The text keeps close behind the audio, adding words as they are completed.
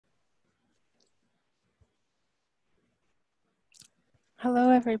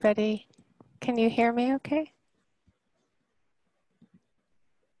Hello, everybody. Can you hear me okay?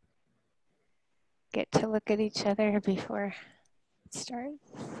 Get to look at each other before it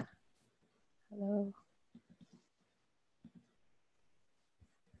starts. Hello.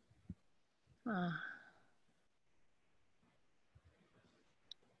 Ah.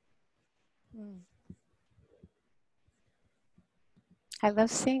 Mm. I love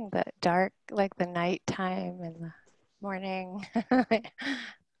seeing the dark, like the nighttime and the morning.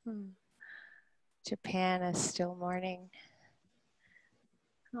 Mm. Japan is still morning.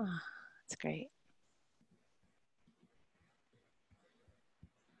 Oh, it's great.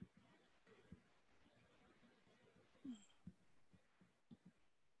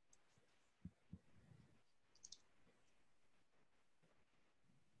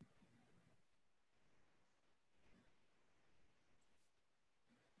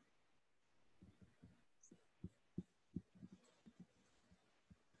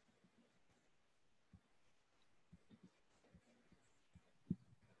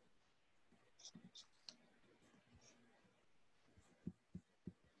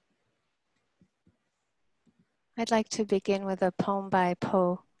 I'd like to begin with a poem by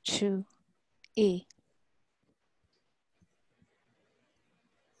Po Chu I.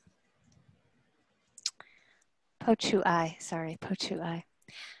 Po Chu I, sorry, Po Chu I.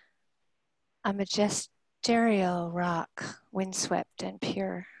 A magisterial rock, windswept and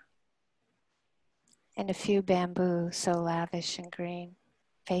pure, and a few bamboo so lavish and green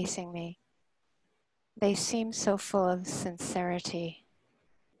facing me. They seem so full of sincerity.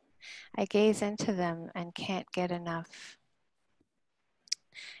 I gaze into them and can't get enough.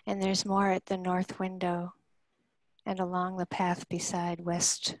 And there's more at the north window and along the path beside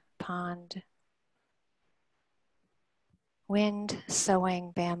West Pond. Wind sowing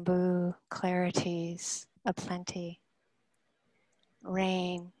bamboo clarities aplenty.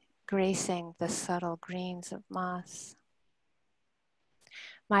 Rain gracing the subtle greens of moss.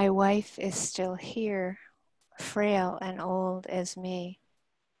 My wife is still here, frail and old as me,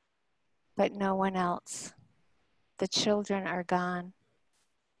 but no one else. The children are gone.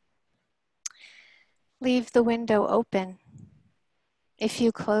 Leave the window open. If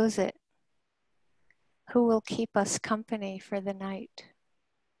you close it, who will keep us company for the night?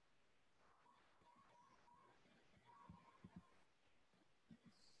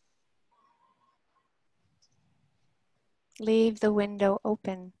 Leave the window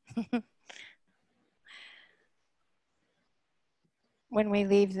open. When we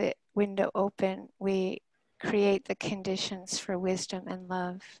leave the window open, we create the conditions for wisdom and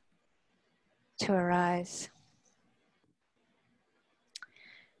love to arise.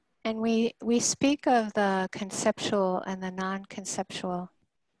 And we speak of the conceptual and the non-conceptual.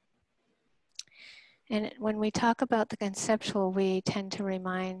 And when we talk about the conceptual, we tend to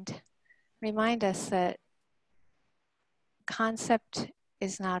remind us that concept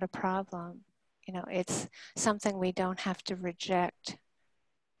is not a problem. You know, it's something we don't have to reject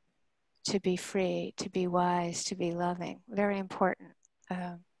to be free, to be wise, to be loving. Very important.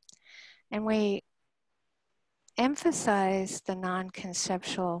 And we emphasize the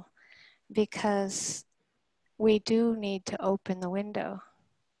non-conceptual because we do need to open the window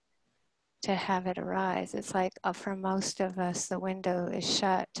to have it arise. It's like for most of us, the window is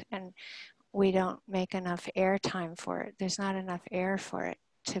shut and we don't make enough air time for it. There's not enough air for it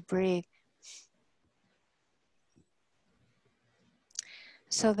to breathe.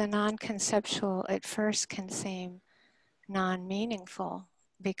 So the non-conceptual at first can seem non-meaningful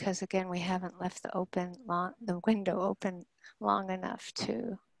because again, we haven't left the window open long enough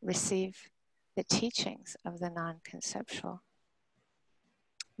to receive the teachings of the non-conceptual.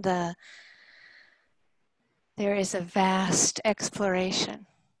 There is a vast exploration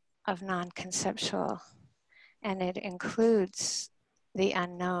of non-conceptual, and it includes the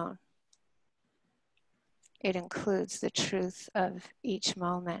unknown. It includes the truth of each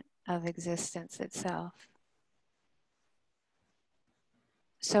moment of existence itself.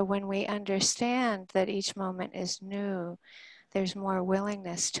 So when we understand that each moment is new, there's more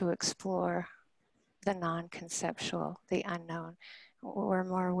willingness to explore the non-conceptual, the unknown. We're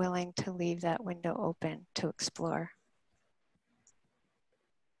more willing to leave that window open to explore.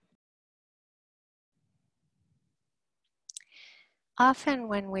 Often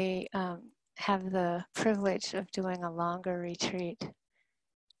when we have the privilege of doing a longer retreat,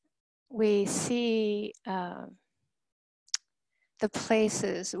 we see the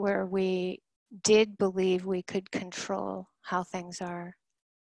places where we did believe we could control how things are.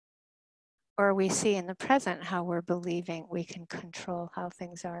 Or we see in the present how we're believing we can control how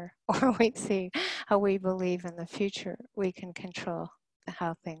things are. Or we see how we believe in the future we can control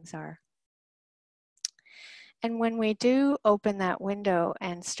how things are. And when we do open that window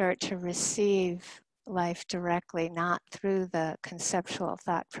and start to receive life directly, not through the conceptual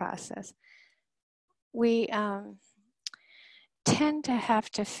thought process, we tend to have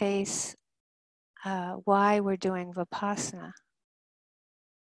to face why we're doing Vipassana.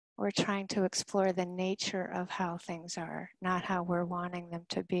 We're trying to explore the nature of how things are, not how we're wanting them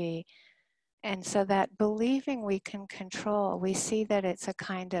to be. And so that believing we can control, we see that it's a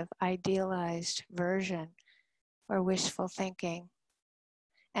kind of idealized version or wishful thinking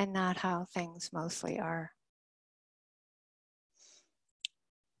and not how things mostly are.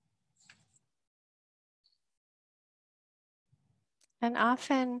 And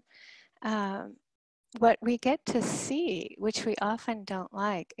often what we get to see, which we often don't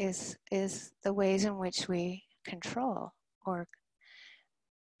like, is the ways in which we control or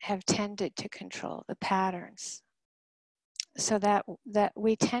have tended to control the patterns. So that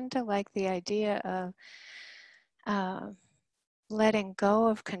we tend to like the idea of letting go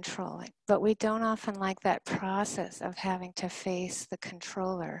of controlling, but we don't often like that process of having to face the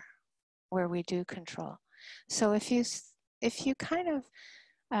controller where we do control. So if you kind of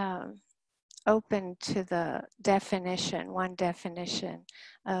open to the definition, one definition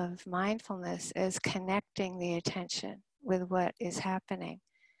of mindfulness is connecting the attention with what is happening,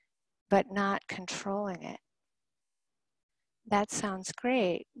 but not controlling it. That sounds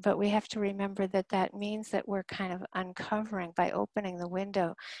great, but we have to remember that that means that we're kind of uncovering, by opening the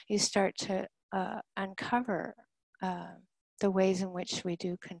window, you start to uncover the ways in which we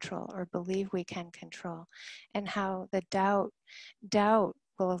do control or believe we can control, and how the doubt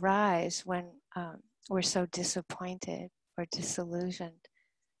will arise when we're so disappointed or disillusioned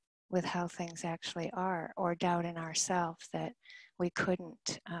with how things actually are, or doubt in ourselves that we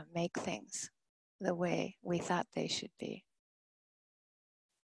couldn't make things the way we thought they should be.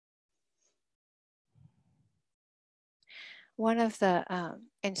 One of the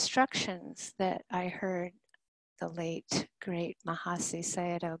instructions that I heard the late, great Mahasi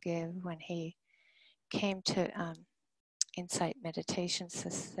Sayadaw give when he came to Insight Meditation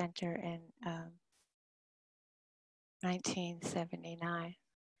Center in 1979,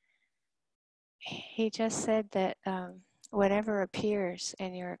 he just said that whatever appears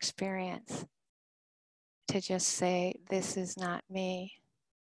in your experience, to just say, this is not me,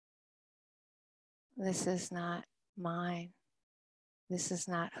 this is not mine, this is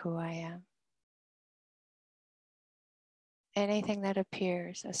not who I am. Anything that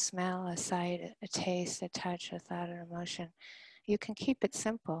appears, a smell, a sight, a taste, a touch, a thought, an emotion, you can keep it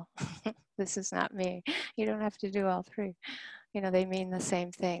simple. This is not me. You don't have to do all three. You know, they mean the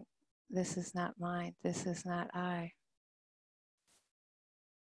same thing. This is not mine. This is not I.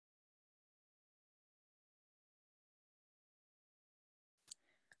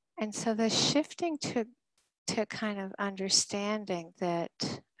 And so the shifting to kind of understanding that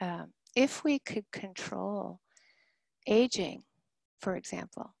if we could control aging, for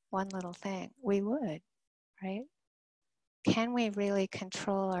example, one little thing, we would, right? Can we really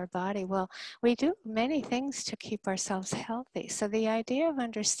control our body? Well, we do many things to keep ourselves healthy. So the idea of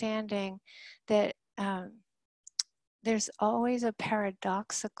understanding that there's always a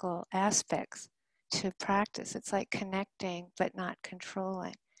paradoxical aspect to practice. It's like connecting but not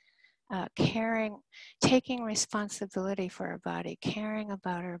controlling. Caring, taking responsibility for our body, caring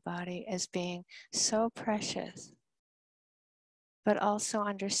about our body as being so precious, but also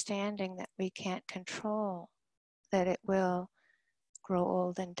understanding that we can't control, that it will grow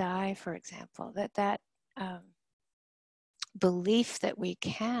old and die, for example, that belief that we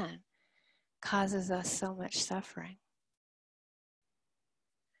can causes us so much suffering.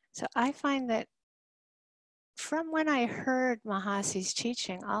 So I find that from when I heard Mahasi's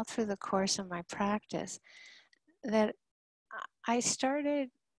teaching all through the course of my practice, that I started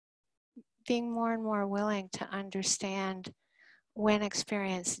being more and more willing to understand when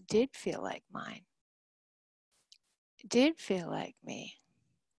experience did feel like mine, did feel like me,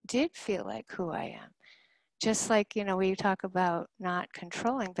 did feel like who I am. Just like, you know, we talk about not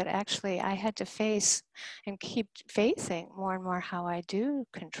controlling, but actually I had to face and keep facing more and more how I do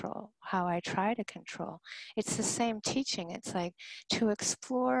control, how I try to control. It's the same teaching. It's like to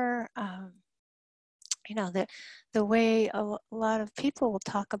explore, you know, the way a lot of people will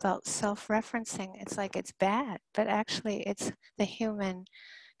talk about self-referencing. It's like it's bad, but actually it's the human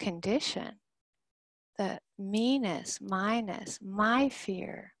condition. The me-ness, my-ness, my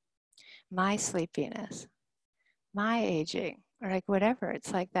fear, my sleepiness, my aging, or like whatever.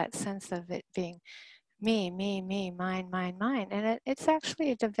 It's like that sense of it being me, mine, mine. And it's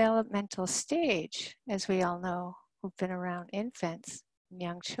actually a developmental stage, as we all know who've been around infants.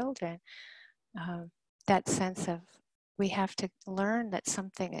 young children, that sense of we have to learn that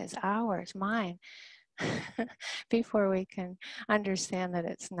something is ours, mine, before we can understand that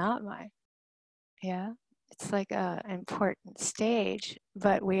it's not mine. Yeah, it's like an important stage,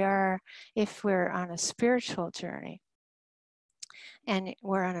 but we are, if we're on a spiritual journey and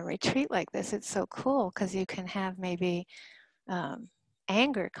we're on a retreat like this, it's so cool because you can have maybe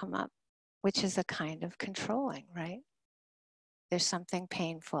anger come up, which is a kind of controlling, right? There's something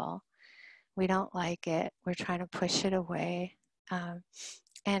painful. We don't like it. We're trying to push it away.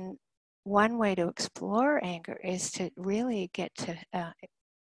 And one way to explore anger is to really get to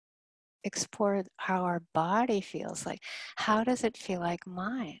explore how our body feels like. How does it feel like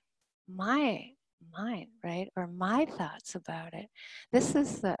mine, right? Or my thoughts about it. This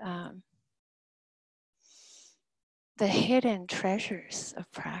is the hidden treasures of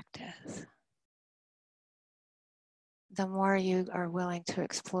practice. The more you are willing to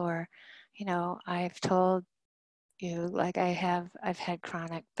explore, I've told you, like I've had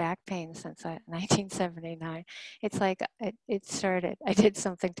chronic back pain since 1979. It's like it started, I did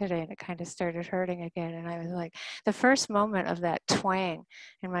something today and it kind of started hurting again. And I was like, the first moment of that twang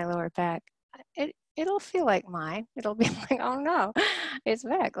in my lower back, it'll feel like mine. It'll be like, oh no, it's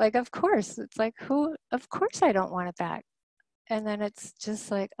back. Like, of course, it's like, of course I don't want it back. And then it's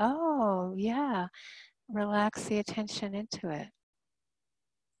just like, oh yeah, relax the attention into it.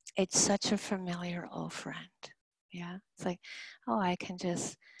 It's such a familiar old friend. Yeah, it's like, oh, I can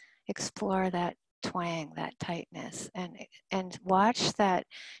just explore that twang, that tightness, and watch that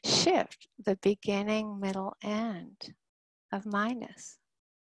shift, the beginning, middle, end of mindness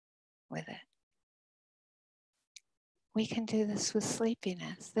with it. We can do this with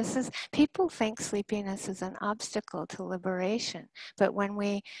sleepiness. People think sleepiness is an obstacle to liberation, but when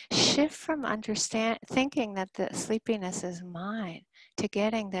we shift from thinking that the sleepiness is mine to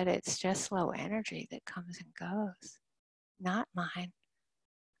getting that it's just low energy that comes and goes, not mine,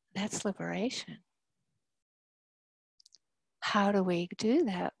 that's liberation. How do we do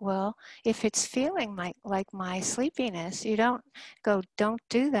that? Well, if it's feeling like my sleepiness, you don't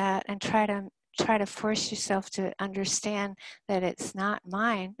do that and try to force yourself to understand that it's not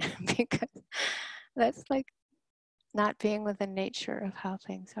mine, because that's like not being with the nature of how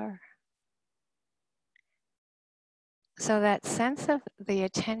things are. So that sense of the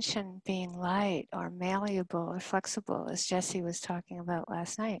attention being light or malleable or flexible, as Jesse was talking about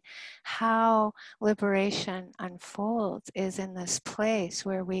last night, how liberation unfolds is in this place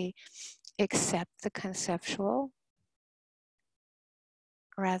where we accept the conceptual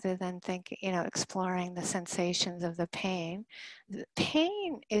rather than exploring the sensations of the pain. The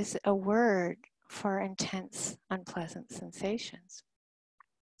pain is a word for intense, unpleasant sensations.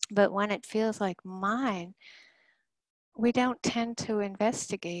 But when it feels like mine, we don't tend to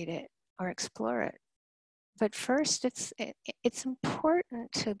investigate it or explore it. But first, it's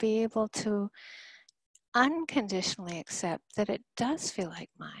important to be able to unconditionally accept that it does feel like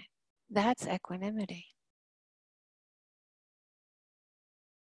mine. That's equanimity.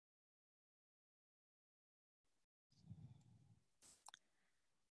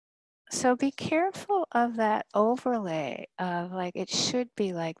 So be careful of that overlay of like, it should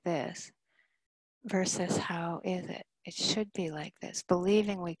be like this versus how is it? It should be like this.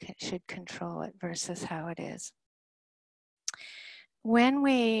 Believing we should control it versus how it is. When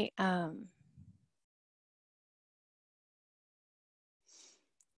we are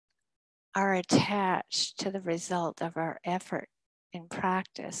attached to the result of our effort in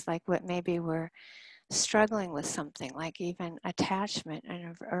practice, like what maybe we're struggling with something, like even attachment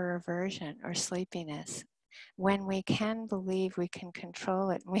or aversion or sleepiness, when we can believe we can control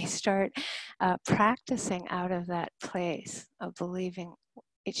it, and we start practicing out of that place of believing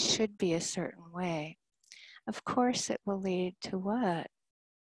it should be a certain way, of course it will lead to what?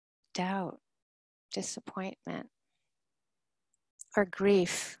 Doubt, disappointment, or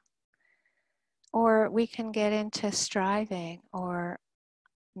grief. Or we can get into striving or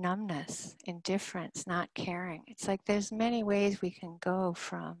numbness, indifference, not caring. It's like there's many ways we can go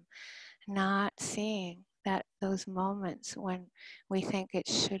from not seeing those moments when we think it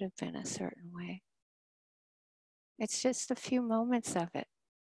should have been a certain way. It's just a few moments of it.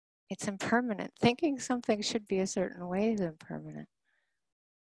 It's impermanent. Thinking something should be a certain way is impermanent.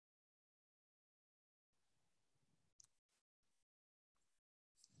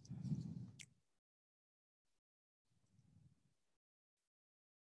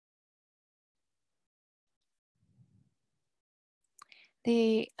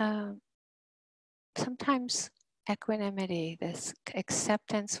 Sometimes equanimity, this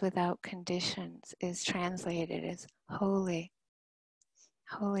acceptance without conditions, is translated as holy.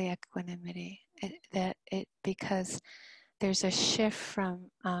 holy equanimity. Because there's a shift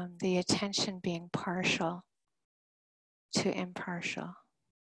from the attention being partial to impartial.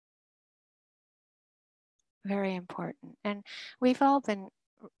 Very important. And we've all been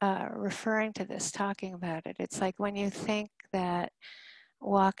referring to this, talking about it. It's like when you think that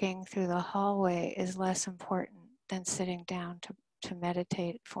walking through the hallway is less important than sitting down to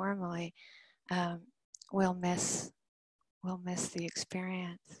meditate formally, we'll miss the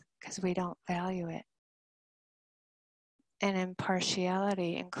experience because we don't value it. And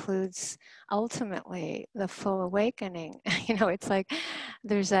impartiality includes ultimately the full awakening. It's like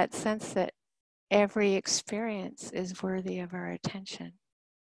there's that sense that every experience is worthy of our attention.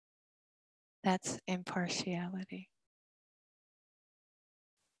 That's impartiality.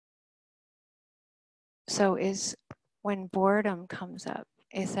 So when boredom comes up,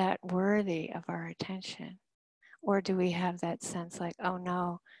 is that worthy of our attention? Or do we have that sense like, oh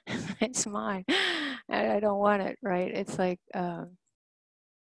no, it's mine, I don't want it, right? It's like,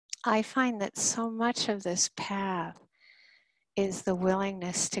 I find that so much of this path is the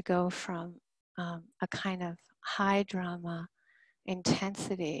willingness to go from a kind of high drama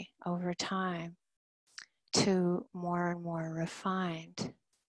intensity over time to more and more refined.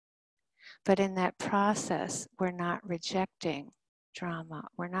 But in that process, we're not rejecting drama,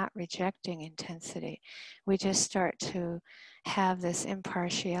 we're not rejecting intensity. We just start to have this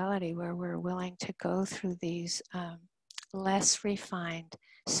impartiality where we're willing to go through these less refined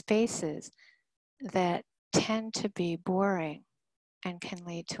spaces that tend to be boring and can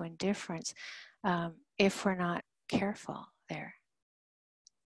lead to indifference if we're not careful there.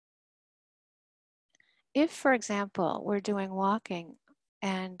 If, for example, we're doing walking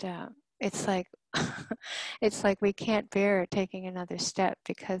and it's like it's like we can't bear taking another step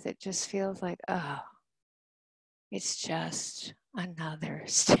because it just feels like, oh, it's just another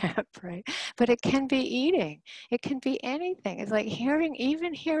step, right? But it can be eating. It can be anything. It's like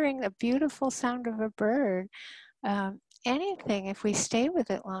even hearing the beautiful sound of a bird. Anything, if we stay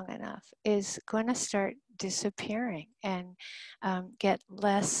with it long enough, is going to start disappearing and get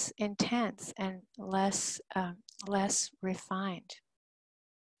less intense and less refined.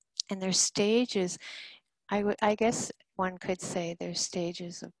 And there's stages. I guess one could say there's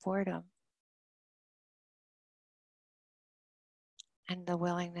stages of boredom, and the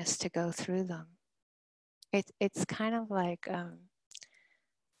willingness to go through them. It's kind of like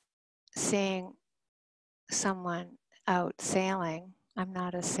seeing someone out sailing. I'm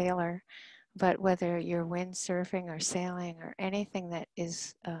not a sailor, but whether you're windsurfing or sailing or anything that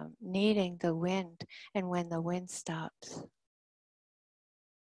is needing the wind, and when the wind stops,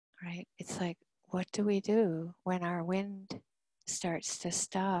 right? It's like, what do we do when our wind starts to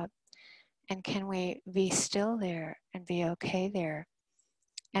stop? And can we be still there and be okay there?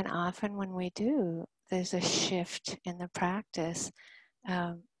 And often when we do, there's a shift in the practice.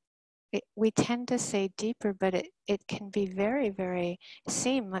 We tend to say deeper, but it can be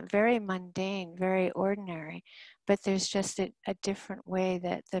seem very mundane, very ordinary, but there's just a different way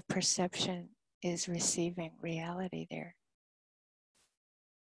that the perception is receiving reality there.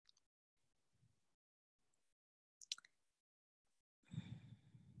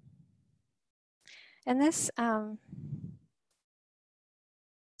 And this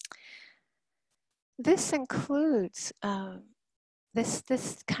includes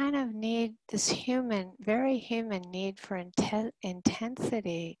this kind of need, this very human need for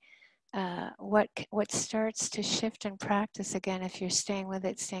intensity. What starts to shift in practice, again, if you're staying with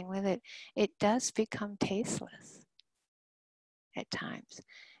it, it does become tasteless at times.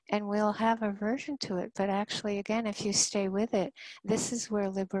 And we'll have aversion to it, but actually, again, if you stay with it, this is where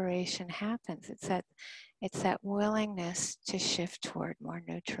liberation happens. It's that willingness to shift toward more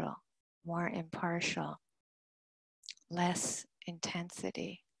neutral, more impartial, less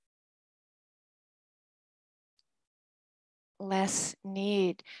intensity, less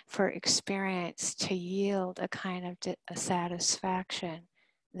need for experience to yield a kind of a satisfaction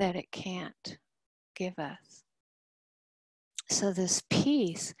that it can't give us. So this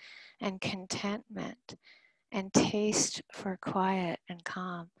peace and contentment and taste for quiet and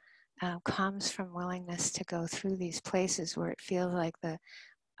calm comes from willingness to go through these places where it feels like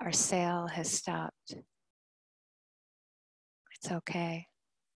our sail has stopped. It's okay.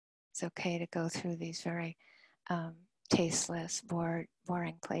 It's okay to go through these very tasteless, boring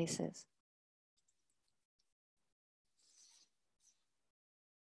places.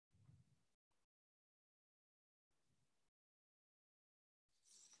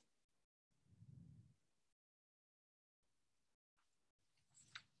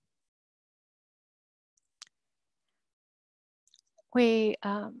 We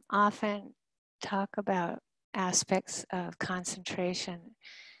often talk about aspects of concentration.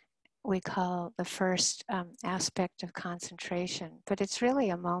 We call the first aspect of concentration, but it's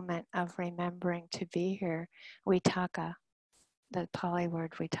really a moment of remembering to be here. Vitaka, the Pali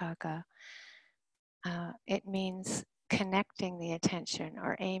word vitaka, it means connecting the attention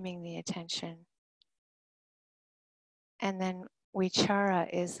or aiming the attention. And then vichara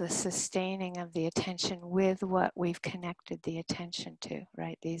is the sustaining of the attention with what we've connected the attention to,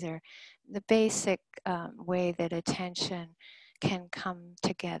 right? These are the basic way that attention can come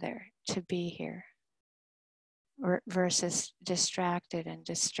together to be here versus distracted and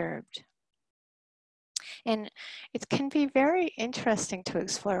disturbed. And it can be very interesting to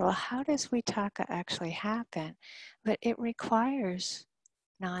explore, well, how does vitaka actually happen? But it requires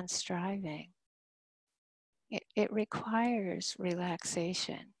non-striving. It requires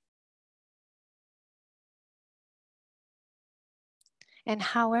relaxation. And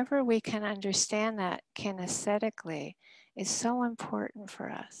however we can understand that kinesthetically is so important for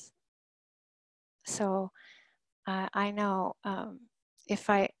us. So I know if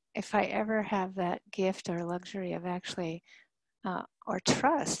I ever have that gift or luxury of actually or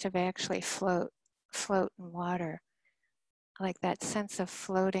trust of actually float in water, like that sense of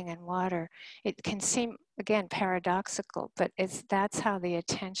floating in water, it can seem again paradoxical, but that's how the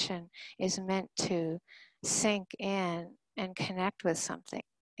attention is meant to sink in and connect with something.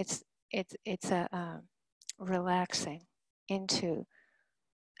 It's a relaxing into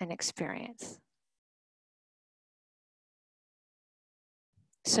an experience.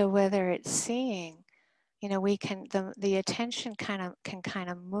 So whether it's seeing, we can the attention can kind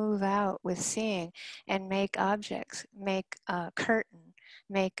of move out with seeing and make objects, make a curtain,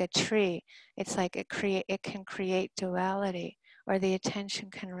 make a tree. It's like it can create duality, or the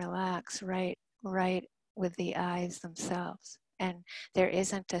attention can relax right with the eyes themselves. And there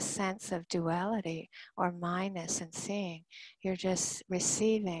isn't a sense of duality or minus in seeing. You're just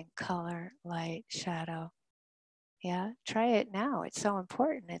receiving color, light, shadow. Yeah, try it now. It's so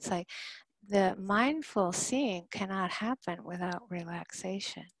important. It's like the mindful seeing cannot happen without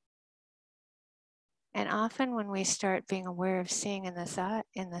relaxation. And often when we start being aware of seeing in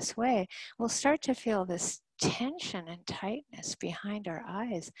this way, we'll start to feel this tension and tightness behind our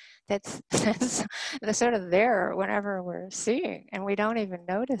eyes that's sort of there whenever we're seeing, and we don't even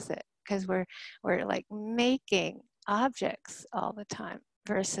notice it because we're like making objects all the time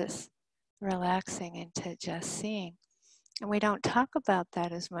versus relaxing into just seeing. And we don't talk about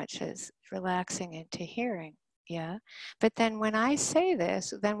that as much as relaxing into hearing. Yeah. But then when I say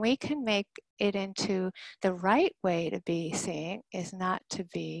this, then we can make it into the right way to be seeing is not to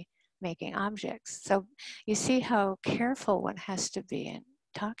be making objects. So you see how careful one has to be in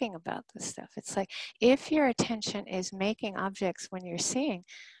talking about this stuff. It's like if your attention is making objects when you're seeing,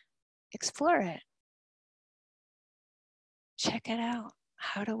 explore it. Check it out.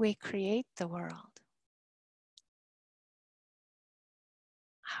 How do we create the world?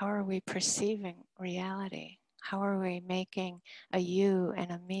 How are we perceiving reality? How are we making a you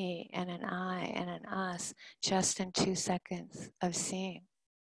and a me and an I and an us just in 2 seconds of seeing?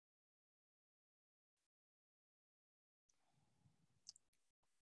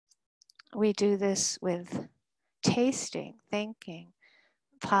 We do this with tasting, thinking,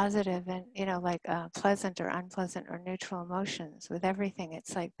 positive and, like pleasant or unpleasant or neutral emotions. With everything,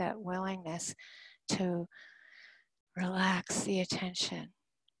 it's like that willingness to relax the attention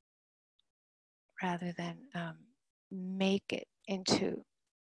rather than make it into,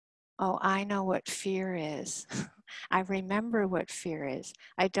 oh, I know what fear is. I remember what fear is.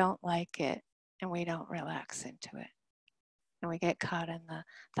 I don't like it. And we don't relax into it. And we get caught in the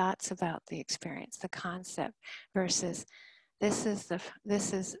thoughts about the experience, the concept, versus this is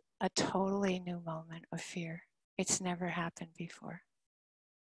a totally new moment of fear. It's never happened before.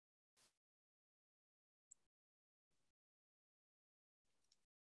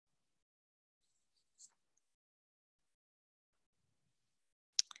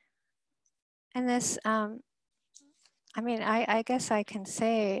 And this, I guess I can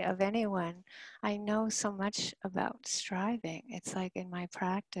say of anyone, I know so much about striving. It's like in my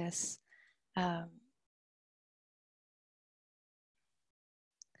practice,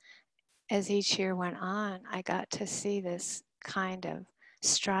 as each year went on, I got to see this kind of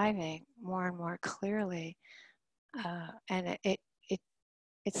striving more and more clearly. And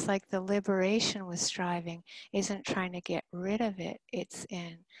it's like the liberation with striving isn't trying to get rid of it. It's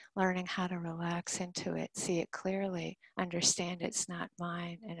in learning how to relax into it, see it clearly, understand it's not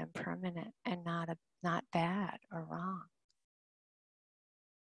mine and impermanent and not bad or wrong.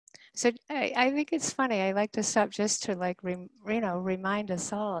 So I think it's funny. I like to stop just to like, remind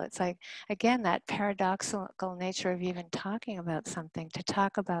us all. It's like, again, that paradoxical nature of even talking about something. To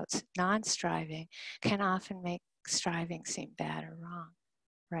talk about non-striving can often make striving seem bad or wrong,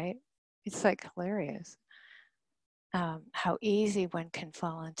 right? It's like hilarious. How easy one can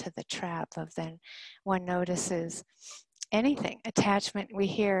fall into the trap of then one notices anything. Attachment, we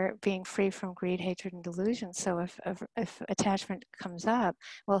hear being free from greed, hatred, and delusion. So if attachment comes up,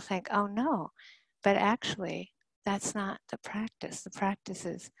 we'll think, oh no. But actually, that's not the practice. The practice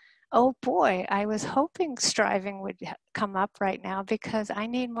is, oh boy, I was hoping striving would come up right now because I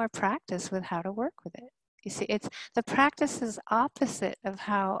need more practice with how to work with it. You see, it's the practice is opposite of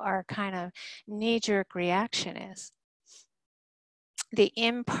how our kind of knee-jerk reaction is. The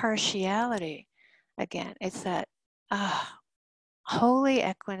impartiality, again, it's that holy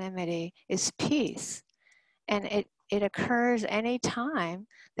equanimity is peace. And it occurs any time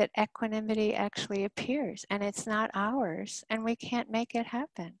that equanimity actually appears. And it's not ours, and we can't make it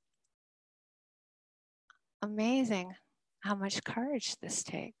happen. Amazing how much courage this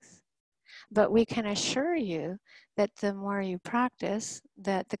takes. But we can assure you that the more you practice,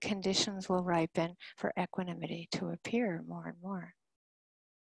 that the conditions will ripen for equanimity to appear more and more.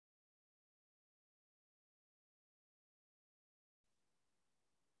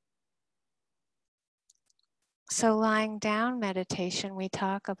 So lying down meditation, we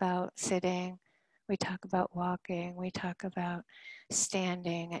talk about sitting, we talk about walking, we talk about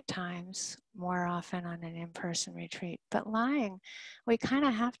standing at times, more often on an in-person retreat. But lying, we kind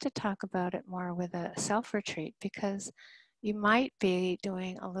of have to talk about it more with a self-retreat because you might be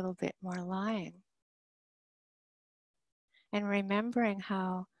doing a little bit more lying. And remembering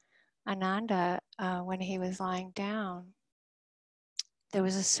how Ananda, when he was lying down, there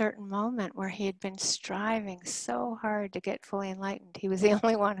was a certain moment where he had been striving so hard to get fully enlightened. He was the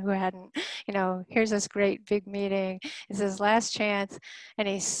only one who hadn't, here's this great big meeting. It's his last chance. And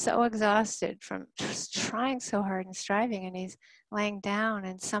he's so exhausted from trying so hard and striving. And he's laying down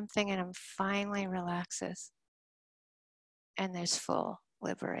and something in him finally relaxes. And there's full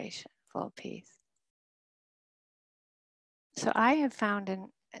liberation, full peace. So I have found in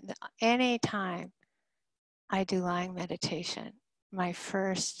any time I do lying meditation, my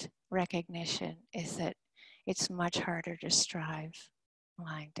first recognition is that it's much harder to strive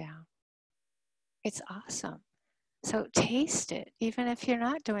lying down. It's awesome. So taste it, even if you're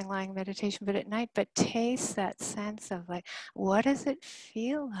not doing lying meditation, but at night, but taste that sense of like, what does it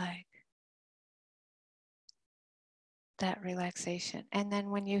feel like? That relaxation. And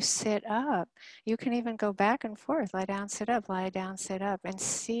then when you sit up, you can even go back and forth, lie down, sit up, and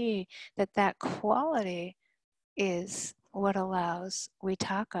see that that quality is what allows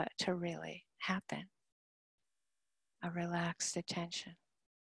vitakka to really happen, a relaxed attention.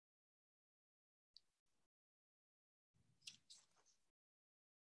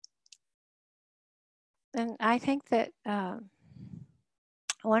 And I think that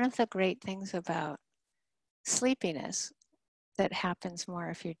one of the great things about sleepiness that happens more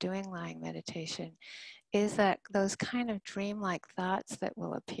if you're doing lying meditation is that those kind of dreamlike thoughts that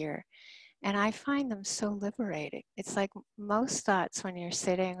will appear. And I find them so liberating. It's like most thoughts when you're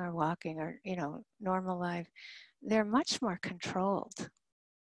sitting or walking or, normal life, they're much more controlled.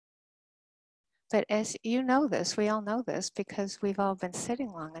 But as you know this, we all know this because we've all been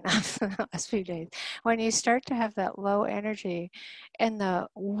sitting long enough the last few days. When you start to have that low energy and the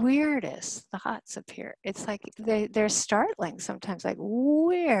weirdest thoughts appear, it's like they're startling sometimes, like,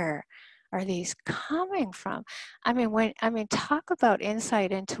 where are these coming from? Talk about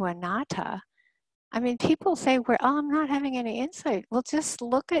insight into anatta. People say, I'm not having any insight. Well, just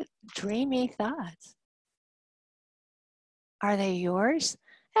look at dreamy thoughts. Are they yours?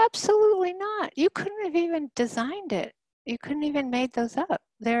 Absolutely not. You couldn't have even designed it. You couldn't even made those up.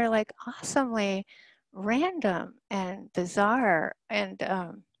 They're like awesomely random and bizarre. And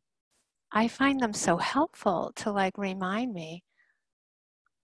I find them so helpful to like remind me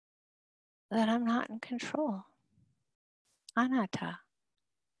that I'm not in control. Anatta.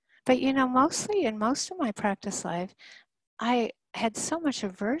 But mostly in most of my practice life, I had so much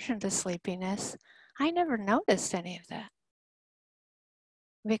aversion to sleepiness, I never noticed any of that.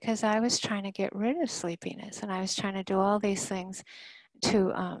 Because I was trying to get rid of sleepiness and I was trying to do all these things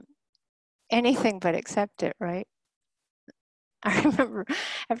to anything but accept it, right? I remember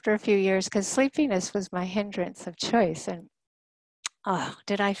after a few years, because sleepiness was my hindrance of choice, and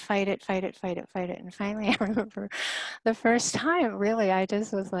did I fight it? And finally I remember the first time, really, I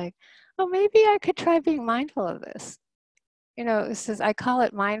just was like, oh, maybe I could try being mindful of this. You know, it says, I call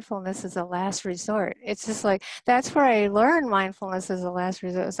it mindfulness as a last resort. It's just like, that's where I learned mindfulness as a last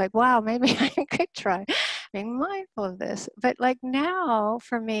resort. It's like, wow, maybe I could try being mindful of this. But like now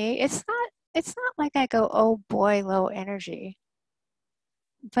for me, it's not like I go, oh boy, low energy.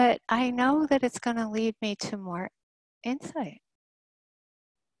 But I know that it's going to lead me to more insight,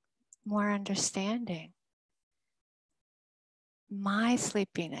 more understanding. My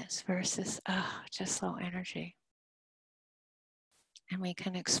sleepiness versus just low energy. And we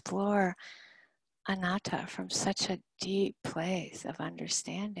can explore anatta from such a deep place of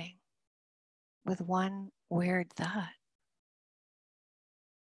understanding with one weird thought.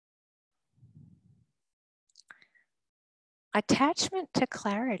 Attachment to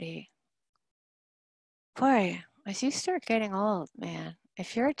clarity. Boy, as you start getting old, man,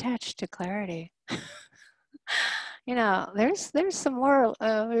 if you're attached to clarity, you know, there's some more,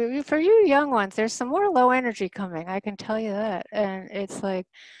 for you young ones, there's some more low energy coming, I can tell you that. And it's like,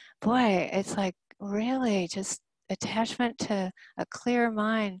 boy, it's like really just attachment to a clear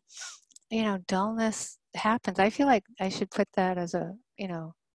mind. You know, dullness happens. I feel like I should put that as a, you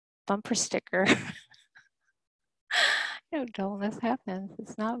know, bumper sticker. You know, dullness happens.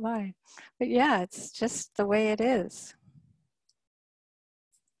 It's not mine. But yeah, it's just the way it is.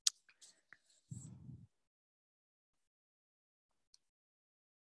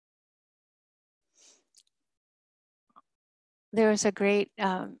 There was a great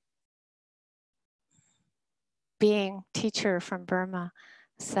teacher from Burma,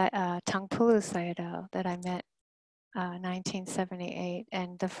 Tangpulu Sayadaw, that I met 1978.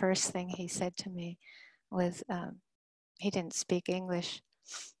 And the first thing he said to me was, he didn't speak English.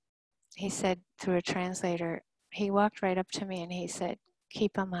 He said through a translator, he walked right up to me and he said,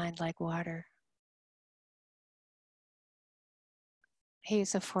 keep a mind like water.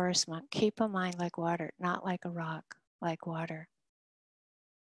 He's a forest monk. Keep a mind like water, not like a rock, like water.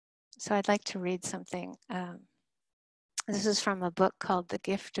 So I'd like to read something. This is from a book called The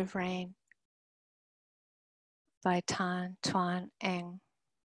Gift of Rain by Tan Tuan Eng.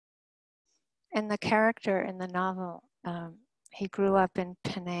 And the character in the novel, he grew up in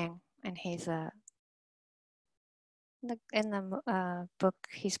Penang, and he's in the book,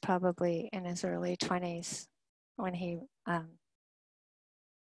 he's probably in his early 20s when he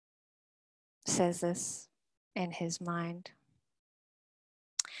says this in his mind.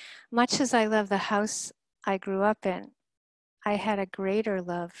 Much as I love the house I grew up in, I had a greater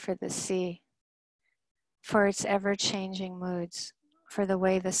love for the sea, for its ever-changing moods, for the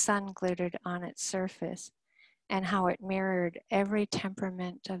way the sun glittered on its surface, and how it mirrored every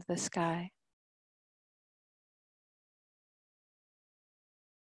temperament of the sky.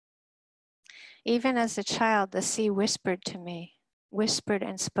 Even as a child, the sea whispered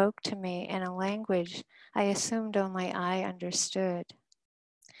and spoke to me in a language I assumed only I understood.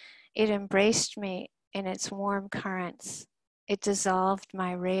 It embraced me in its warm currents. It dissolved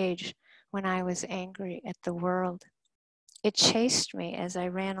my rage when I was angry at the world. It chased me as I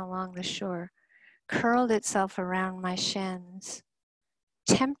ran along the shore, curled itself around my shins,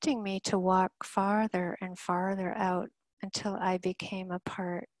 tempting me to walk farther and farther out until I became a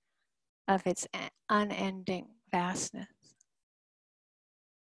part of its unending vastness.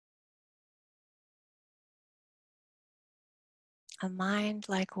 A mind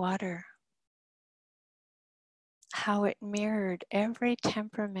like water, how it mirrored every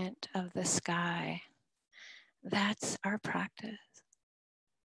temperament of the sky. That's our practice.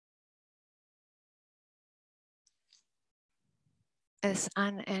 This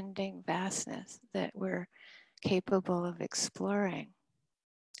unending vastness that we're capable of exploring.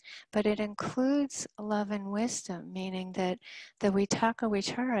 But it includes love and wisdom, meaning that the Vitaka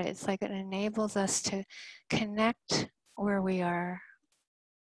Vichara, it's like it enables us to connect where we are,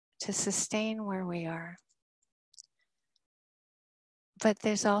 to sustain where we are. But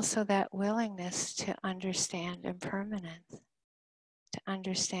there's also that willingness to understand impermanence, to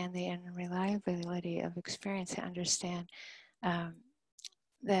understand the unreliability of experience, to understand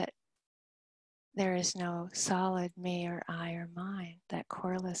that there is no solid me or I or mine, that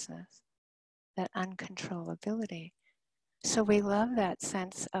corelessness, that uncontrollability. So we love that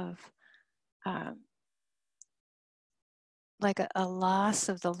sense of like a loss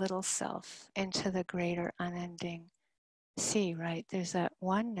of the little self into the greater unending sea, right? There's that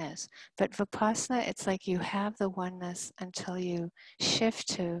oneness. But Vipassana, it's like you have the oneness until you shift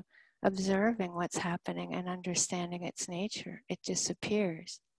to observing what's happening and understanding its nature. It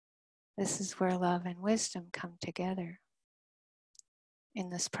disappears. This is where love and wisdom come together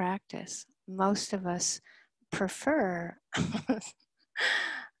in this practice. Most of us prefer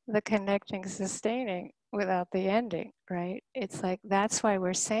the connecting, sustaining, without the ending, right? It's like, that's why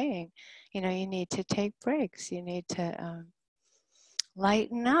we're saying, you need to take breaks. You need to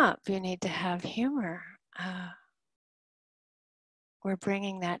lighten up. You need to have humor. We're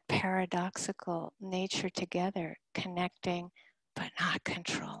bringing that paradoxical nature together, connecting, but not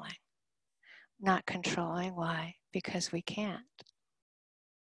controlling. Not controlling, why? Because we can't.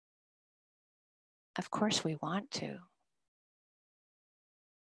 Of course we want to.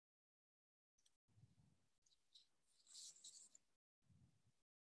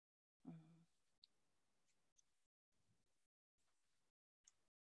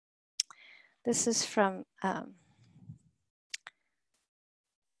 This is from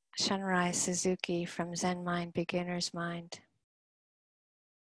Shunrai Suzuki from Zen Mind, Beginner's Mind.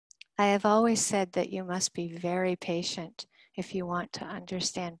 I have always said that you must be very patient if you want to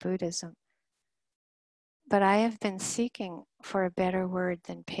understand Buddhism. But I have been seeking for a better word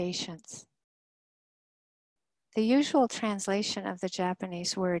than patience. The usual translation of the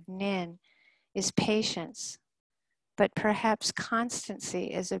Japanese word nin is patience, but perhaps constancy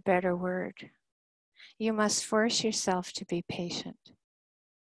is a better word. You must force yourself to be patient.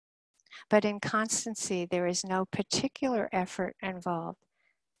 But in constancy, there is no particular effort involved.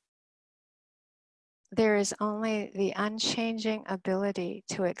 There is only the unchanging ability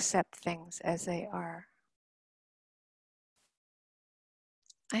to accept things as they are.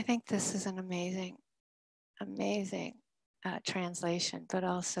 I think this is an amazing translation, but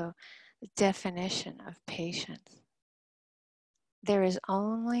also the definition of patience. There is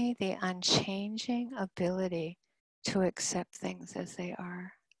only the unchanging ability to accept things as they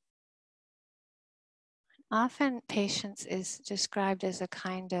are. Often patience is described as a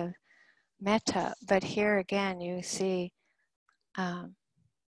kind of metta, but here again you see that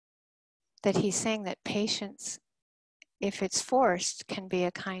he's saying that patience, if it's forced, can be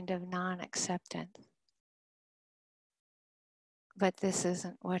a kind of non-acceptance. But this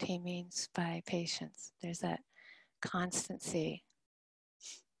isn't what he means by patience. There's that constancy.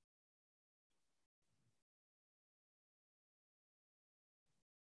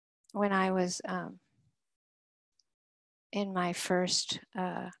 When I was in my first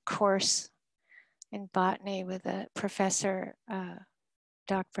course in botany with a professor,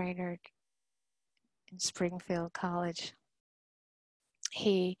 Doc Brainerd, in Springfield College,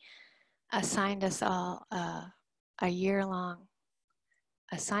 he assigned us all a year-long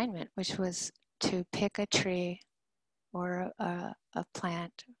assignment, which was to pick a tree or a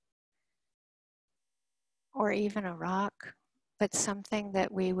plant or even a rock, but something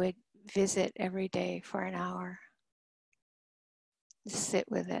that we would visit every day for an hour. Sit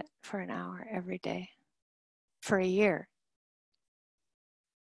with it for an hour every day for a year.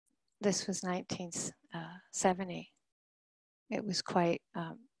 This was 1970. It was quite,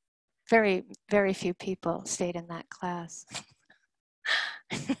 very, very few people stayed in that class.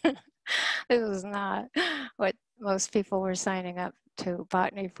 This was not what most people were signing up to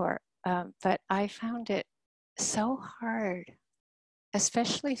botany for. But I found it so hard,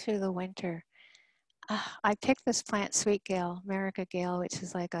 especially through the winter. I picked this plant, sweet gale, America gale, which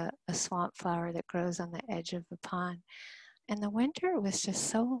is like a swamp flower that grows on the edge of the pond. And the winter was just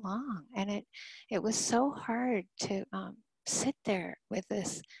so long, and it was so hard to sit there with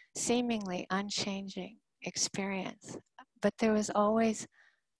this seemingly unchanging experience. But there was always,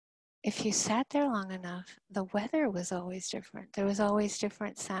 if you sat there long enough, the weather was always different. There was always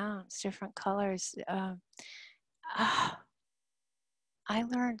different sounds, different colors. I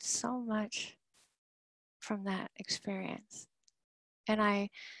learned so much from that experience. And I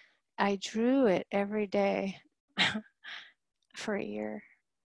drew it every day for a year.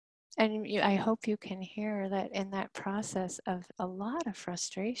 And I hope you can hear that in that process of a lot of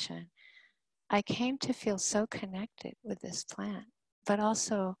frustration, I came to feel so connected with this plant, but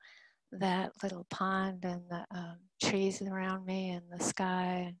also that little pond and the trees around me and the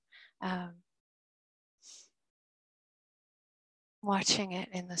sky, and watching it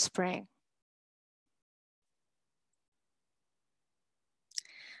in the spring.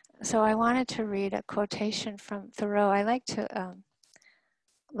 So I wanted to read a quotation from Thoreau. I like to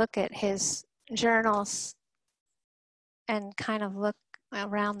look at his journals and kind of look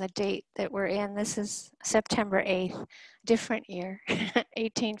around the date that we're in. This is September 8th, different year,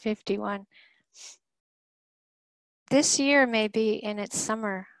 1851. This year may be in its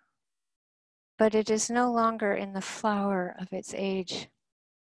summer, but it is no longer in the flower of its age.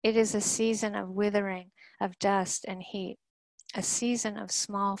 It is a season of withering, of dust and heat, a season of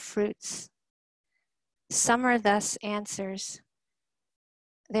small fruits. Summer thus answers,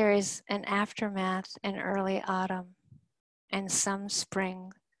 there is an aftermath in early autumn, and some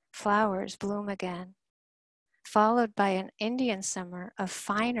spring flowers bloom again. followed by an Indian summer of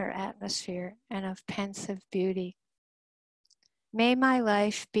finer atmosphere and of pensive beauty. May my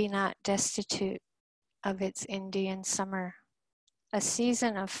life be not destitute of its Indian summer, a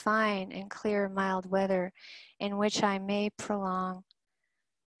season of fine and clear mild weather in which I may prolong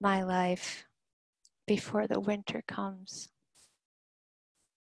my life before the winter comes.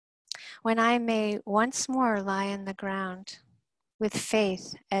 When I may once more lie in the ground with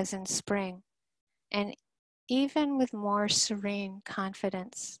faith as in spring, and even with more serene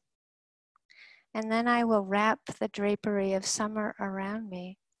confidence. And then I will wrap the drapery of summer around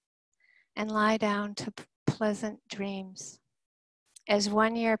me and lie down to pleasant dreams. As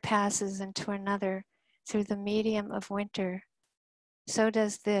one year passes into another through the medium of winter, so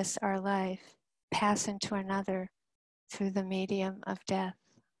does this, our life, pass into another through the medium of death.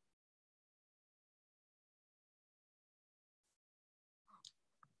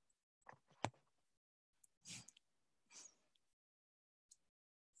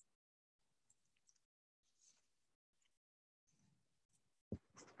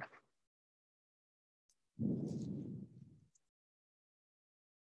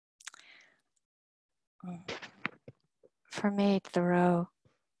 For me, Thoreau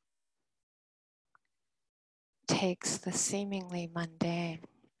takes the seemingly mundane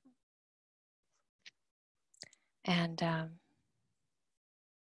and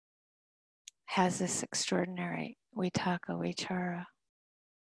has this extraordinary vitaka vichara.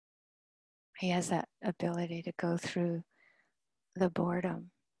 He has that ability to go through the boredom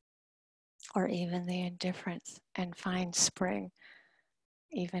or even the indifference and find spring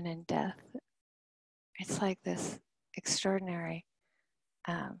even in death. It's like this extraordinary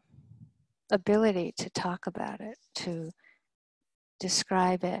ability to talk about it, to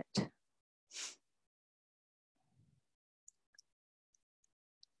describe it.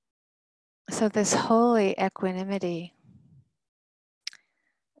 So this holy equanimity,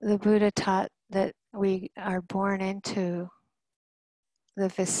 the Buddha taught that we are born into the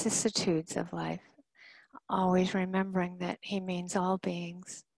vicissitudes of life, always remembering that he means all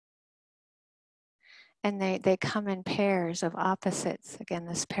beings. And they come in pairs of opposites, again,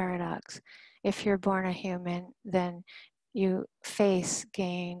 this paradox. If you're born a human, then you face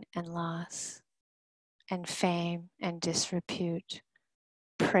gain and loss, and fame and disrepute,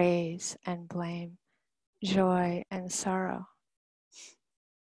 praise and blame, joy and sorrow.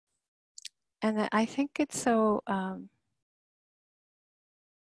 And I think it's so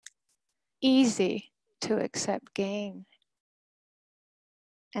easy to accept gain,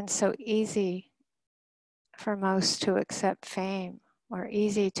 and so easy for most to accept fame, or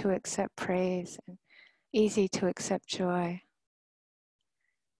easy to accept praise, and easy to accept joy.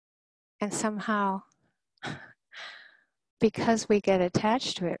 And somehow, because we get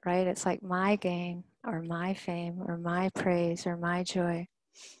attached to it, right? It's like my gain, or my fame, or my praise, or my joy.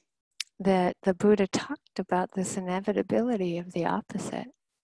 That the Buddha talked about this inevitability of the opposite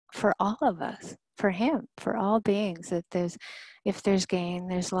for all of us, for him, for all beings, that if there's gain,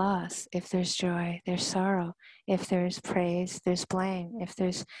 there's loss. If there's joy, there's sorrow. If there's praise, there's blame. If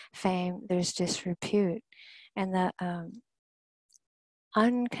there's fame, there's disrepute. And the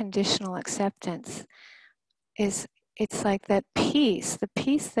unconditional acceptance it's like that peace, the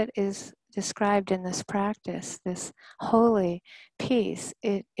peace that is described in this practice, this holy peace,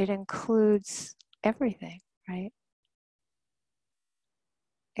 it includes everything, right?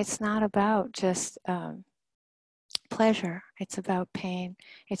 It's not about just pleasure. It's about pain.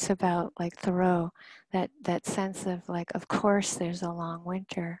 It's about, like Thoreau, that sense of like, of course there's a long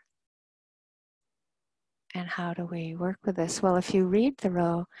winter. And how do we work with this? Well, if you read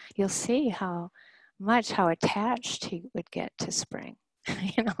Thoreau, you'll see how attached he would get to spring.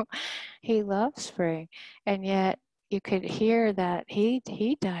 He loved spring. And yet you could hear that he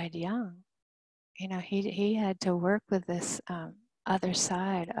died young. He had to work with this other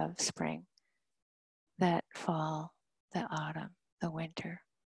side of spring, that fall, the autumn, the winter.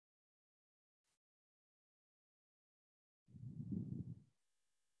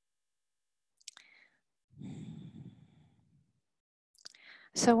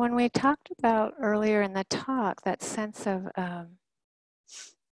 So when we talked about earlier in the talk, that sense of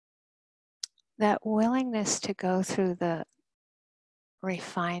that willingness to go through the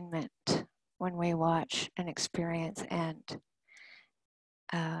refinement when we watch an experience end,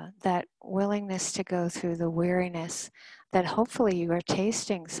 that willingness to go through the weariness that hopefully you are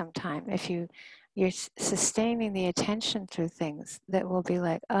tasting sometime, if you're sustaining the attention through things, that will be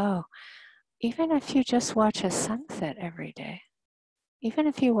like, oh, even if you just watch a sunset every day, even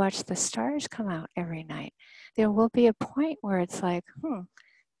if you watch the stars come out every night, there will be a point where it's like,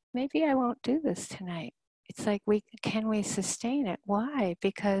 maybe I won't do this tonight. it's like, can we sustain it? Why?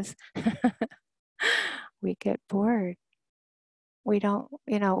 Because we get bored. We don't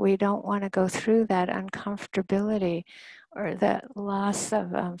want to go through that uncomfortability or that loss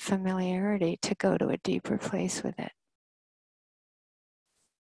of familiarity to go to a deeper place with it.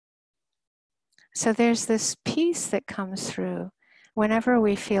 So there's this peace that comes through. Whenever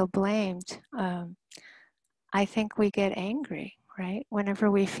we feel blamed, I think we get angry, right?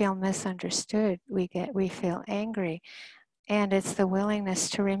 Whenever we feel misunderstood, we feel angry. And it's the willingness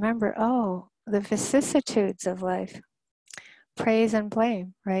to remember, the vicissitudes of life, praise and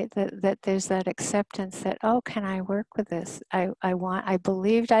blame, right? That there's that acceptance that, can I work with this? I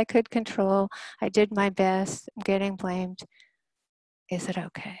believed I could control. I did my best. I'm getting blamed. Is it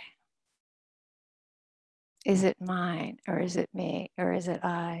okay? Is it mine, or is it me, or is it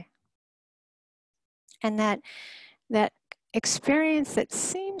I? And that experience that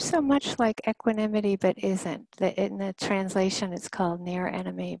seems so much like equanimity but isn't. In the translation it's called near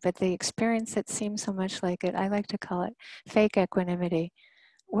enemy, but the experience that seems so much like it, I like to call it fake equanimity.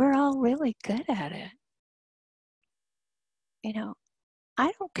 We're all really good at it.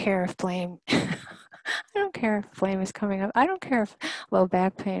 I don't care if blame I don't care if blame is coming up. I don't care if low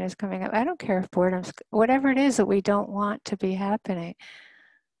back pain is coming up. I don't care if boredom's, whatever it is that we don't want to be happening.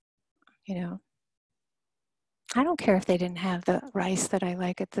 I don't care if they didn't have the rice that I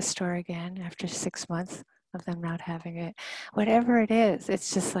like at the store again after 6 months of them not having it. Whatever it is,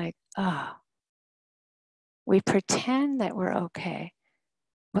 it's just like, we pretend that we're okay,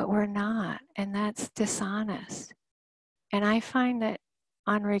 but we're not, and that's dishonest. And I find that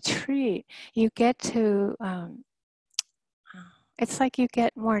on retreat, you get to, it's like you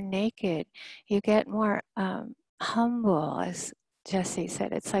get more naked, you get more humble, as Jesse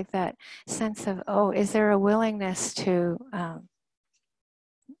said. It's like that sense of, is there a willingness to,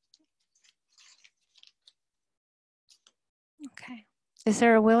 is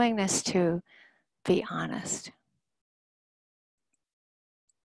there a willingness to be honest?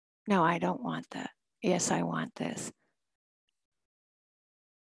 No, I don't want that. Yes, I want this.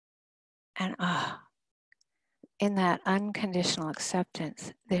 And in that unconditional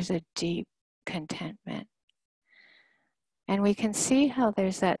acceptance, there's a deep contentment. And we can see how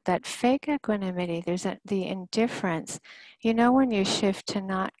there's that fake equanimity, there's the indifference. When you shift to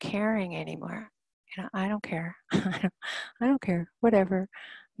not caring anymore, I don't care. I don't care, whatever.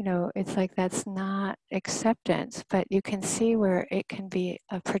 It's like that's not acceptance, but you can see where it can be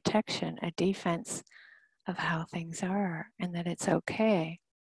a protection, a defense of how things are, and that it's okay.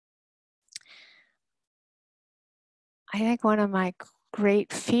 I think one of my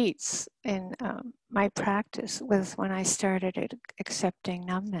great feats in my practice was when I started accepting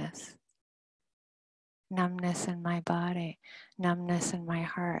numbness. Numbness in my body, numbness in my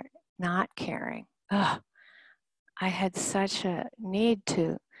heart, not caring. I had such a need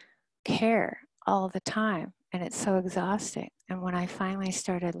to care all the time, and it's so exhausting. And when I finally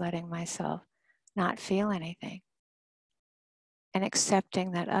started letting myself not feel anything and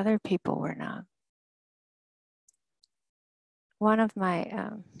accepting that other people were numb, one of my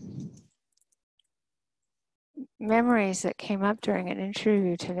memories that came up during an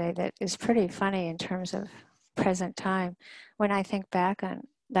interview today that is pretty funny in terms of present time, when I think back on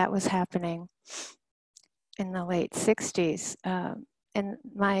that was happening in the late 60s, and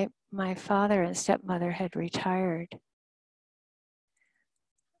my father and stepmother had retired.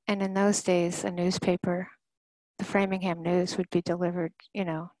 And in those days, a newspaper, the Framingham News, would be delivered,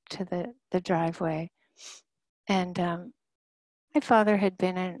 to the driveway. And my father had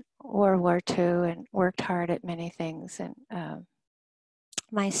been in World War II and worked hard at many things. And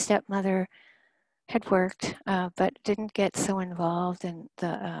my stepmother had worked, but didn't get so involved in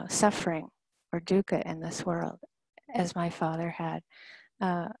the suffering or dukkha in this world as my father had.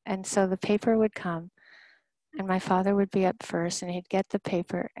 And so the paper would come, and my father would be up first, and he'd get the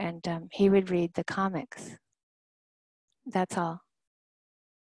paper, and he would read the comics. That's all.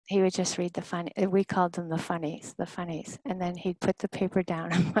 He would just read the funny. We called them the funnies. And then he'd put the paper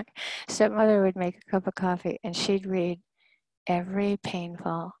down. And my stepmother would make a cup of coffee, and she'd read every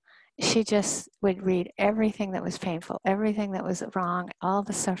painful. She just would read everything that was painful, everything that was wrong, all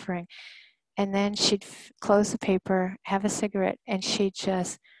the suffering. And then she'd close the paper, have a cigarette, and she'd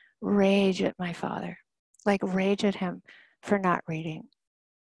just rage at my father, like rage at him for not reading,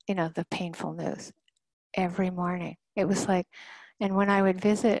 the painful news every morning. It was like, And when I would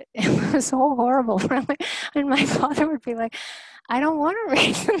visit, it was so horrible. Really. And my father would be like, I don't want to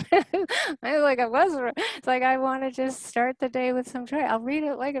read. I was like, it's like, I want to just start the day with some joy. I'll read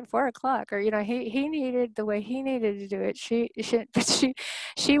it like at 4 o'clock. Or, he needed the way he needed to do it.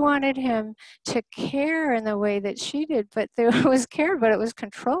 She wanted him to care in the way that she did, but there was care, but it was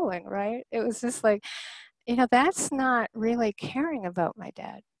controlling, right? It was just like, that's not really caring about my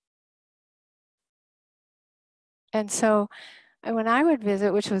dad. And so, and when I would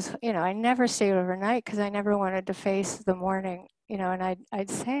visit, which was, I never stayed overnight because I never wanted to face the morning, and I'd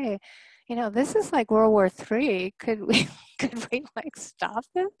say, this is like World War III. Could we, could we like stop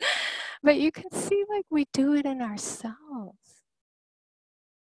this? But you can see like we do it in ourselves.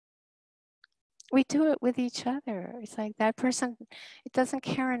 We do it with each other. It's like that person, it doesn't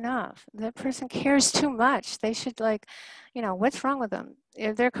care enough. That person cares too much. They should what's wrong with them?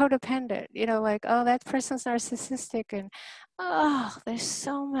 If they're codependent, like, oh, that person's narcissistic, and oh, there's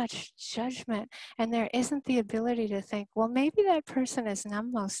so much judgment. And there isn't the ability to think, well, maybe that person is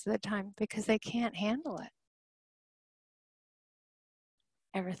numb most of the time because they can't handle it.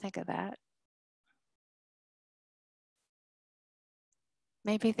 Ever think of that?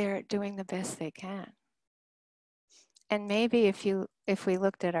 Maybe they're doing the best they can. And maybe if we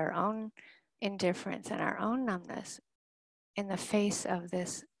looked at our own indifference and our own numbness in the face of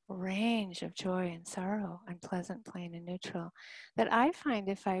this range of joy and sorrow and pleasant, plain, and neutral, that I find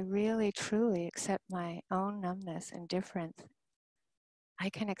if I really truly accept my own numbness and difference, I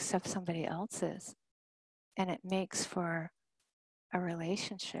can accept somebody else's, and it makes for a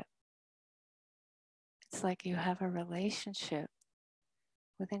relationship. It's like you have a relationship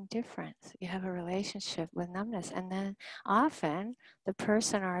with indifference. You have a relationship with numbness. And then often the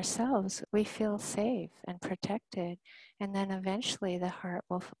person or ourselves, we feel safe and protected. And then eventually the heart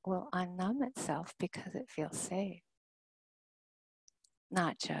will unnumb itself because it feels safe,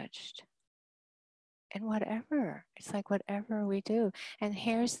 not judged. And whatever, it's like whatever we do. And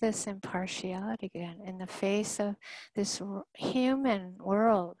here's this impartiality again in the face of this human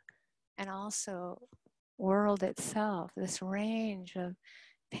world and also world itself, this range of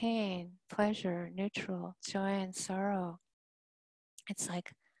pain, pleasure, neutral, joy, and sorrow. It's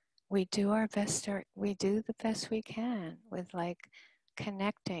like we do our best, we do the best we can with like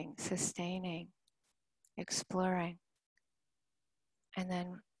connecting, sustaining, exploring. And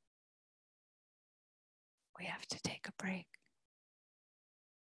then we have to take a break.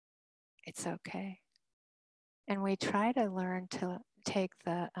 It's okay. And we try to learn to take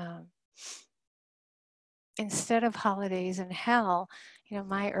the, instead of holidays in hell,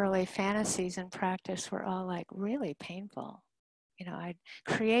 my early fantasies and practice were all like really painful. I'd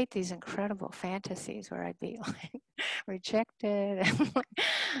create these incredible fantasies where I'd be like rejected and like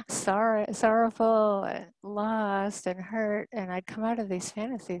sorrowful and lost and hurt. And I'd come out of these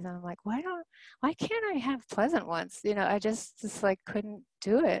fantasies and I'm like, why can't I have pleasant ones? I just like couldn't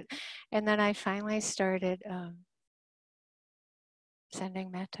do it. And then I finally started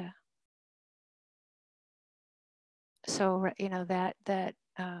sending metta. So, that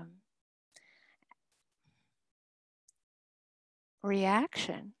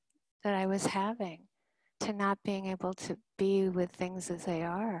reaction that I was having to not being able to be with things as they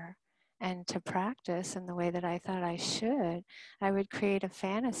are and to practice in the way that I thought I should, I would create a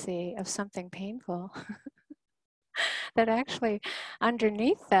fantasy of something painful that actually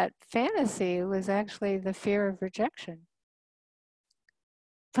underneath that fantasy was actually the fear of rejection.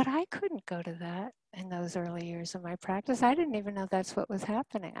 But I couldn't go to that in those early years of my practice. I didn't even know that's what was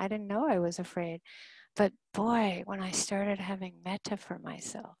happening. I didn't know I was afraid. But boy, when I started having metta for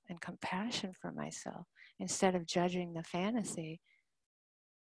myself and compassion for myself, instead of judging the fantasy,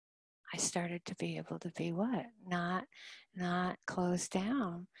 I started to be able to be what? Not closed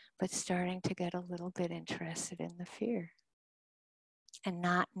down, but starting to get a little bit interested in the fear and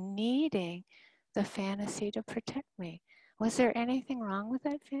not needing the fantasy to protect me. Was there anything wrong with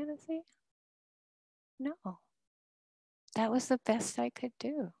that fantasy? No. That was the best I could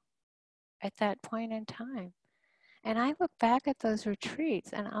do at that point in time. And I look back at those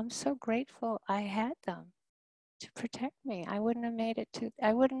retreats and I'm so grateful I had them to protect me. I wouldn't have made it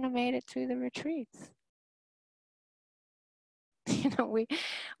through the retreats.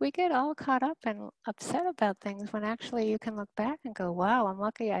 We get all caught up and upset about things when actually you can look back and go, wow, I'm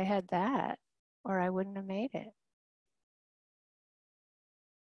lucky I had that, or I wouldn't have made it.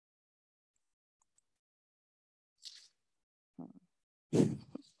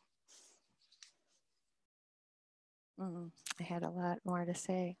 I had a lot more to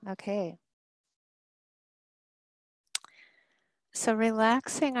say. Okay. So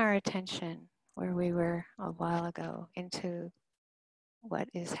relaxing our attention where we were a while ago into what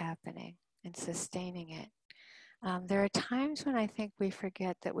is happening and sustaining it. There are times when I think we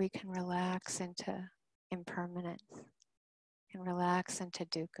forget that we can relax into impermanence, can relax into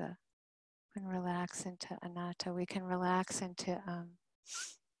dukkha, we can relax into anatta, we can relax into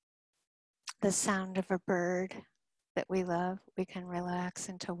the sound of a bird that we love, we can relax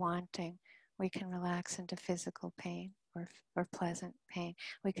into wanting, we can relax into physical pain or pleasant pain,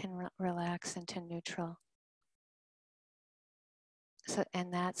 we can relax into neutral. So,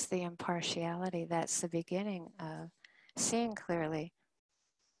 and that's the impartiality, that's the beginning of seeing clearly.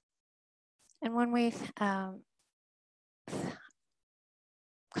 And when we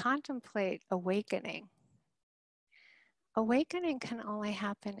contemplate awakening, awakening can only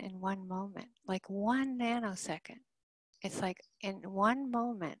happen in one moment, like 1 nanosecond. It's like in one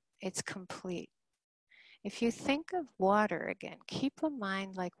moment, it's complete. If you think of water again, keep a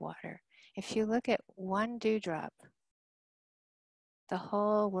mind like water. If you look at one dewdrop, the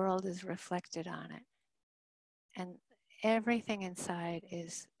whole world is reflected on it. And everything inside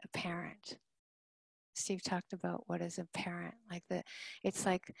is apparent. Steve talked about what is apparent, it's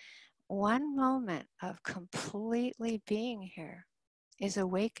like one moment of completely being here is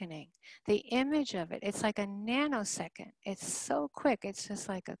awakening. The image of it, it's like a nanosecond. It's so quick. It's just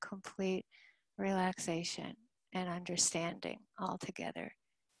like a complete relaxation and understanding all together.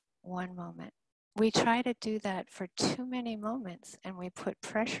 One moment. We try to do that for too many moments and we put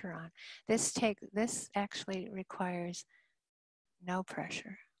pressure on. This actually requires no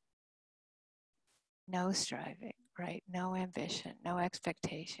pressure, no striving, right? No ambition, no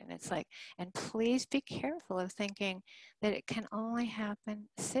expectation. It's like, and please be careful of thinking that it can only happen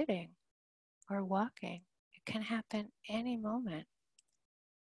sitting or walking. It can happen any moment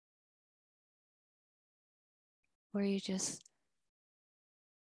where you just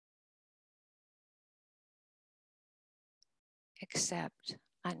accept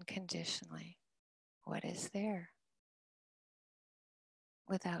unconditionally what is there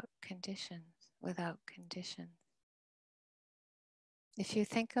without conditions, without conditions. If you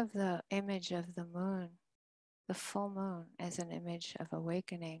think of the image of the moon, the full moon, as an image of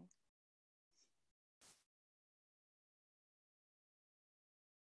awakening,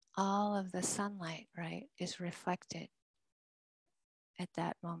 all of the sunlight, right, is reflected at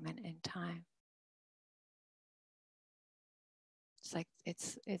that moment in time.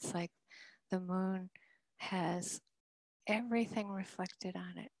 It's like the moon has everything reflected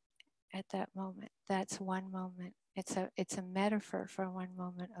on it at that moment. That's one moment. It's a metaphor for one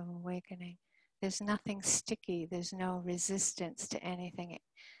moment of awakening. There's nothing sticky. There's no resistance to anything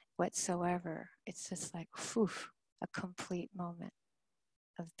whatsoever. It's just like, whew, a complete moment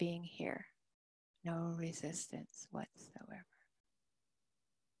of being here. No resistance whatsoever.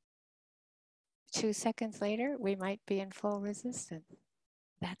 2 seconds later, we might be in full resistance.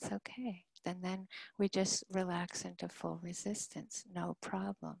 That's okay. And then we just relax into full resistance. No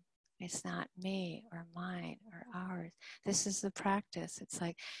problem. It's not me or mine or ours. This is the practice. It's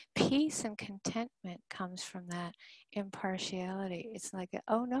like peace and contentment comes from that impartiality. It's like,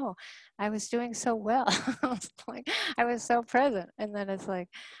 oh no, I was doing so well. I was so present. And then it's like,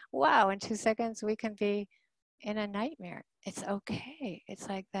 wow, in 2 seconds we can be in a nightmare. It's okay. It's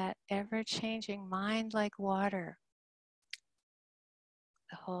like that ever-changing mind like water.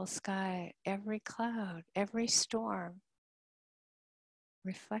 The whole sky, every cloud, every storm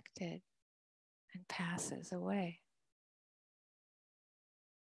reflected and passes away.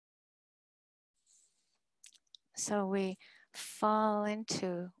 So we fall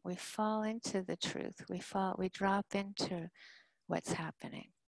into the truth. We drop into what's happening.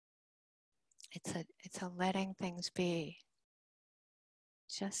 It's a letting things be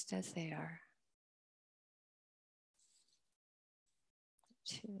just as they are.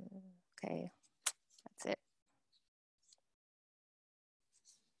 Okay, that's it.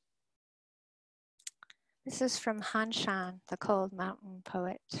 This is from Han Shan, the Cold Mountain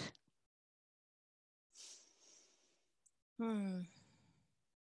poet.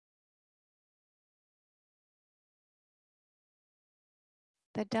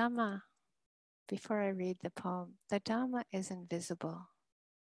 The Dhamma, before I read the poem, the Dhamma is invisible.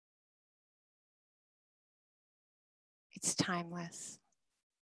 It's timeless.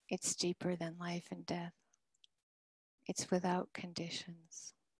 It's deeper than life and death. It's without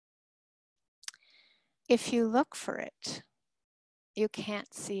conditions. If you look for it, you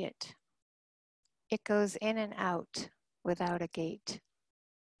can't see it. It goes in and out without a gate.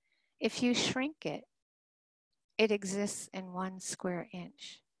 If you shrink it, it exists in 1 square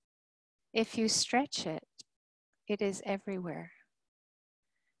inch. If you stretch it, it is everywhere.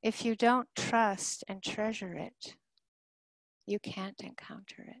 If you don't trust and treasure it, You can't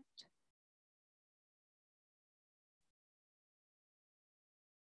encounter it.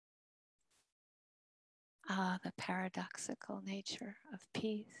 Ah, the paradoxical nature of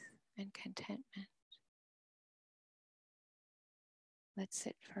peace and contentment. Let's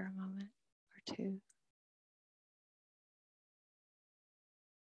sit for a moment or two.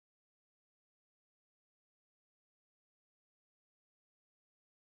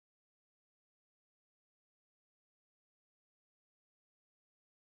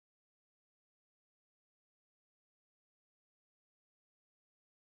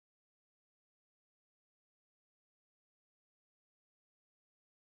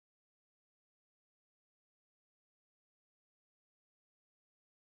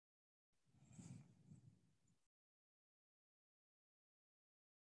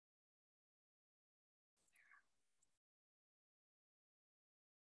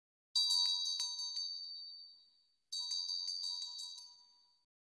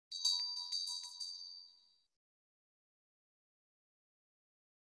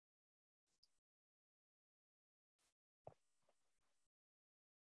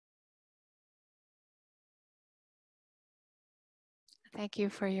 Thank you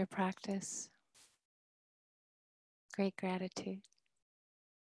for your practice. Great gratitude.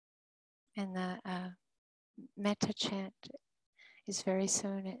 And the metta chant is very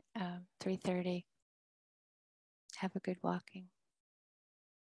soon at 3:30. Have a good walking.